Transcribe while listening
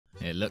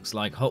it looks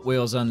like Hot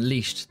Wheels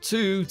Unleashed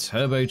 2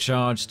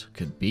 Turbocharged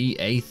could be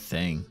a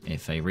thing,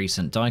 if a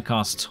recent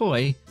diecast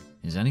toy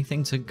is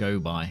anything to go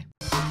by.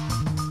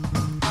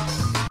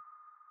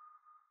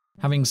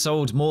 Having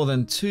sold more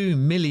than 2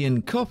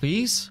 million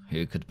copies,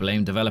 who could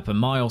blame developer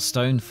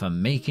Milestone for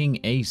making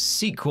a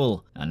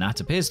sequel? And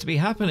that appears to be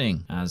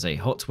happening, as a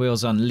Hot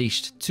Wheels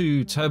Unleashed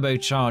 2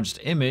 Turbocharged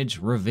image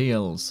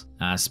reveals.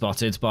 As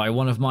spotted by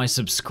one of my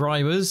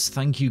subscribers,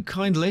 thank you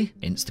kindly,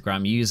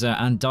 Instagram user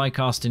and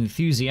diecast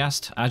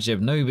enthusiast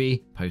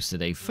ATribeCalledCars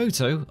posted a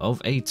photo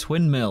of a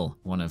twin mill,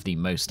 one of the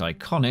most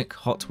iconic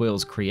Hot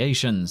Wheels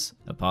creations.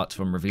 Apart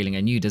from revealing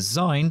a new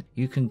design,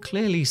 you can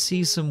clearly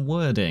see some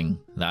wording.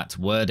 That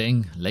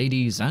wording,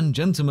 ladies and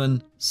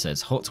gentlemen,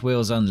 says Hot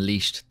Wheels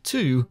Unleashed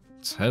 2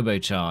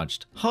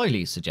 Turbocharged,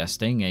 highly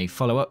suggesting a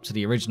follow-up to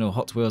the original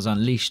Hot Wheels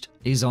Unleashed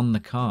is on the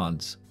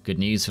cards. Good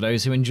news for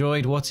those who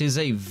enjoyed what is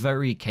a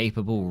very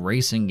capable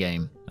racing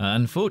game.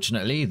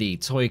 Unfortunately, the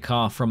toy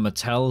car from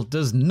Mattel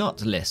does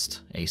not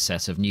list a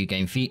set of new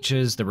game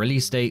features, the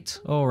release date,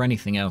 or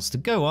anything else to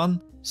go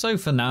on, so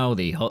for now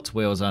the Hot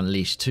Wheels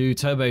Unleashed 2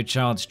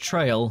 Turbocharged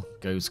trail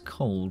goes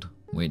cold.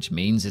 Which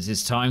means it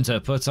is time to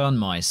put on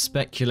my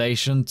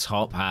speculation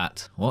top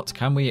hat. What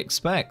can we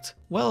expect?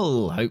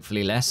 Well,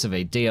 hopefully less of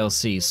a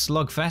DLC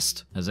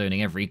slugfest, as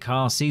owning every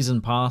car,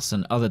 season pass,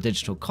 and other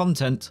digital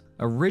content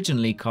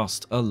originally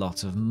cost a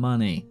lot of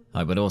money.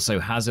 I would also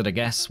hazard a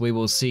guess we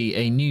will see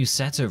a new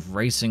set of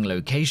racing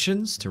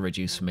locations to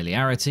reduce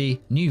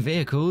familiarity, new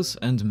vehicles,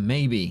 and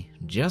maybe,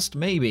 just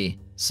maybe,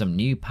 some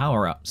new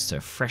power-ups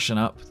to freshen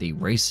up the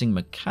racing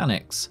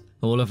mechanics.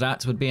 All of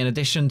that would be in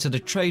addition to the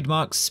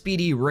trademark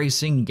speedy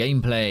racing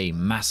gameplay,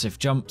 massive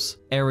jumps,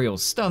 aerial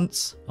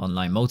stunts,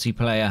 online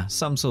multiplayer,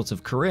 some sort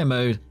of career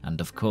mode, and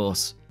of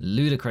course,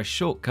 ludicrous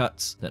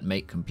shortcuts that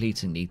make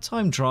completing the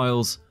time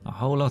trials a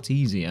whole lot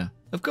easier.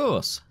 Of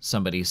course,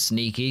 somebody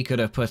sneaky could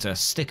have put a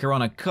sticker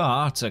on a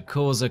car to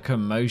cause a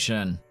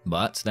commotion.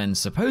 But then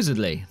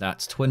supposedly,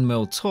 that twin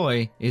mill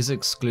toy is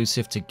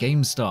exclusive to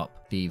GameStop,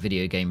 the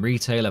video game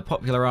retailer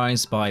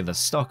popularized by the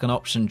stock and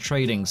option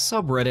trading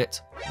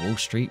subreddit Wall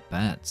Street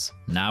Bets.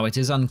 Now it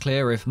is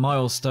unclear if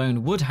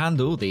Milestone would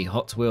handle the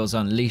Hot Wheels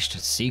Unleashed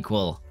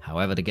sequel.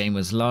 However, the game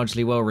was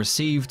largely well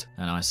received,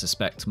 and I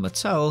suspect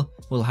Mattel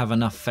will have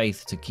enough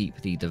faith to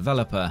keep the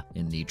developer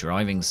in the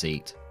driving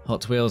seat.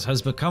 Hot Wheels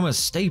has become a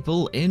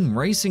staple in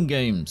racing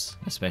games,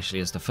 especially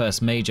as the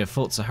first major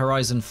Forza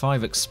Horizon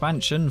 5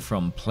 expansion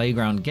from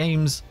Playground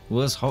Games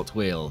was Hot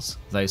Wheels.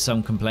 Though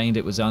some complained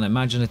it was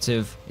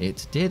unimaginative,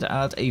 it did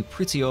add a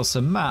pretty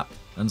awesome map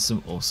and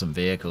some awesome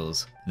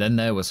vehicles. Then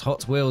there was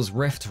Hot Wheels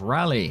Rift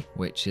Rally,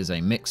 which is a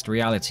mixed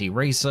reality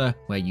racer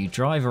where you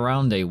drive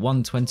around a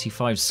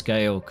 1/25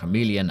 scale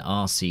Chameleon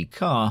RC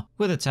car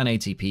with a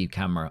 1080p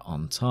camera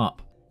on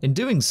top. In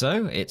doing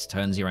so, it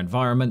turns your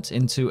environment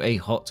into a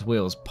Hot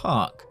Wheels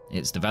park.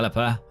 Its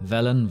developer,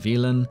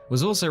 VLN,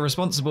 was also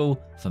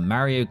responsible for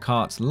Mario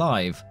Kart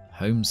Live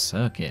Home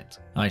Circuit.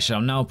 I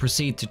shall now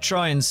proceed to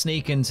try and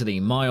sneak into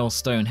the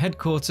Milestone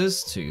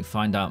headquarters to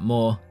find out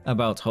more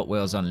about Hot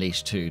Wheels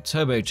Unleashed 2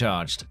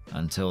 Turbocharged.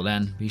 Until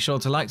then, be sure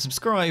to like,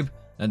 subscribe,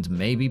 and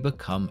maybe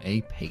become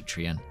a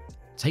Patreon.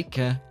 Take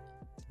care.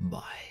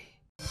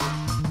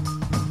 Bye.